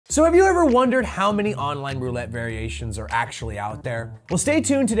So have you ever wondered how many online roulette variations are actually out there? Well, stay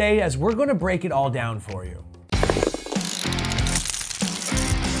tuned today as we're going to break it all down for you.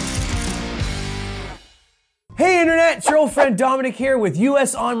 Hey Internet, it's your old friend Dominic here with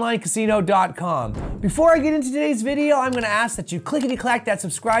USOnlineCasino.com. Before I get into today's video, I'm going to ask that you clickety-clack that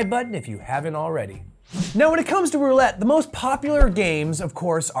subscribe button if you haven't already. Now when it comes to roulette, the most popular games, of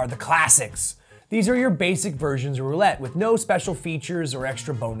course, are the classics. These are your basic versions of roulette with no special features or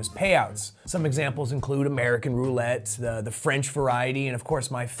extra bonus payouts. Some examples include American roulette, the French variety, and of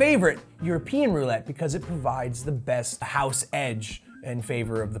course my favorite, European roulette, because it provides the best house edge in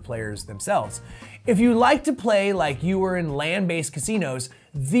favor of the players themselves. If you like to play like you were in land-based casinos,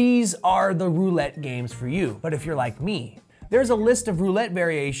 these are the roulette games for you. But if you're like me, there's a list of roulette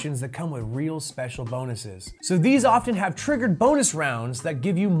variations that come with real special bonuses. So these often have triggered bonus rounds that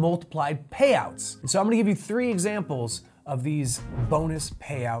give you multiplied payouts. And so I'm gonna give you 3 examples of these bonus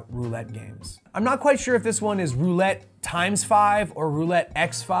payout roulette games. I'm not quite sure if this one is roulette x5 or roulette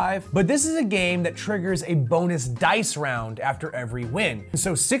x5, but this is a game that triggers a bonus dice round after every win.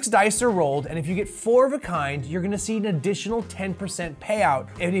 So 6 dice are rolled, and if you get 4 of a kind, you're gonna see an additional 10% payout.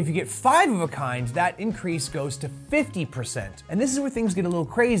 And if you get 5 of a kind, that increase goes to 50%. And this is where things get a little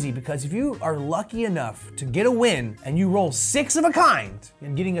crazy, because if you are lucky enough to get a win and you roll 6 of a kind,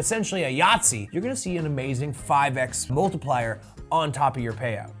 and getting essentially a Yahtzee, you're gonna see an amazing 5x multiplier on top of your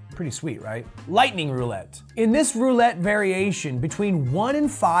payout. Pretty sweet, right? Lightning roulette. In this roulette variation, between 1 and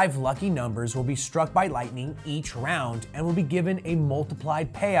 5 lucky numbers will be struck by lightning each round and will be given a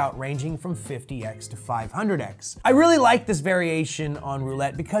multiplied payout ranging from 50x to 500x. I really like this variation on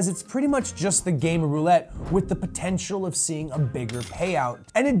roulette because it's pretty much just the game of roulette with the potential of seeing a bigger payout.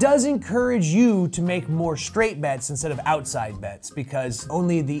 And it does encourage you to make more straight bets instead of outside bets, because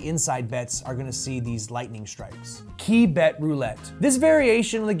only the inside bets are gonna see these lightning strikes. Key bet roulette. This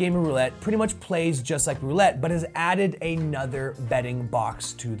variation of the game of roulette pretty much plays just like roulette, but has added another betting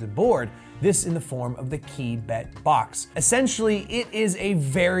box to the board. This in the form of the key bet box. Essentially, it is a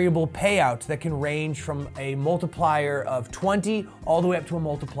variable payout that can range from a multiplier of 20 all the way up to a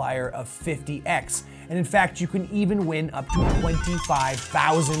multiplier of 50x. And in fact, you can even win up to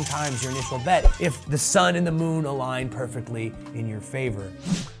 25,000 times your initial bet if the sun and the moon align perfectly in your favor.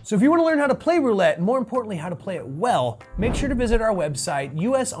 So if you want to learn how to play roulette, and more importantly, how to play it well, make sure to visit our website,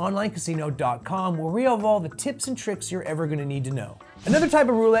 USOnlineCasino.com, where we have all the tips and tricks you're ever going to need to know. Another type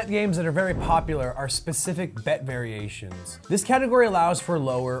of roulette games that are very popular are specific bet variations. This category allows for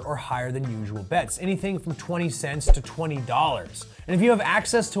lower or higher than usual bets, anything from 20 cents to $20. And if you have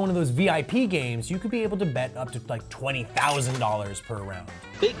access to one of those VIP games, you could be able to bet up to like $20,000 per round.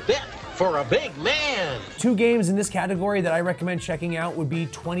 Big bet for a big man. 2 games in this category that I recommend checking out would be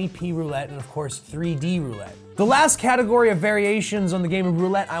 20p roulette and of course 3D roulette. The last category of variations on the game of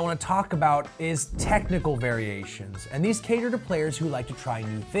roulette I want to talk about is technical variations, and these cater to players who like to try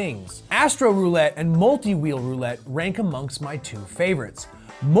new things. Astro roulette and multi-wheel roulette rank amongst my 2 favorites.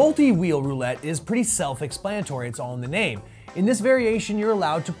 Multi-wheel roulette is pretty self-explanatory, it's all in the name. In this variation, you're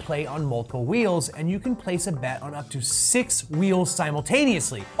allowed to play on multiple wheels, and you can place a bet on up to 6 wheels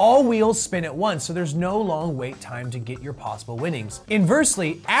simultaneously. All wheels spin at once, so there's no long wait time to get your possible winnings.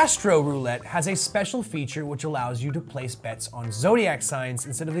 Inversely, Astro Roulette has a special feature which allows you to place bets on zodiac signs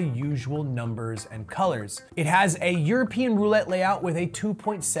instead of the usual numbers and colors. It has a European roulette layout with a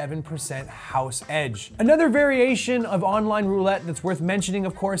 2.7% house edge. Another variation of online roulette that's worth mentioning,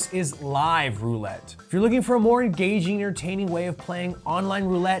 of course, is live roulette. If you're looking for a more engaging, entertaining way of playing online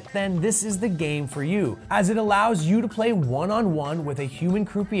roulette, then this is the game for you, as it allows you to play one-on-one with a human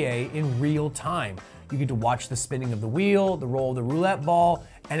croupier in real time. You get to watch the spinning of the wheel, the roll of the roulette ball,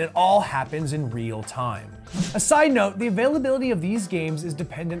 and it all happens in real time. A side note, the availability of these games is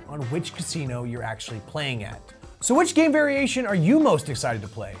dependent on which casino you're actually playing at. So which game variation are you most excited to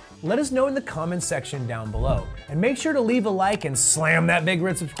play? Let us know in the comments section down below. And make sure to leave a like and slam that big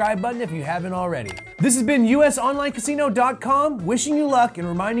red subscribe button if you haven't already. This has been USOnlineCasino.com, wishing you luck and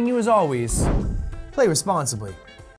reminding you as always, play responsibly.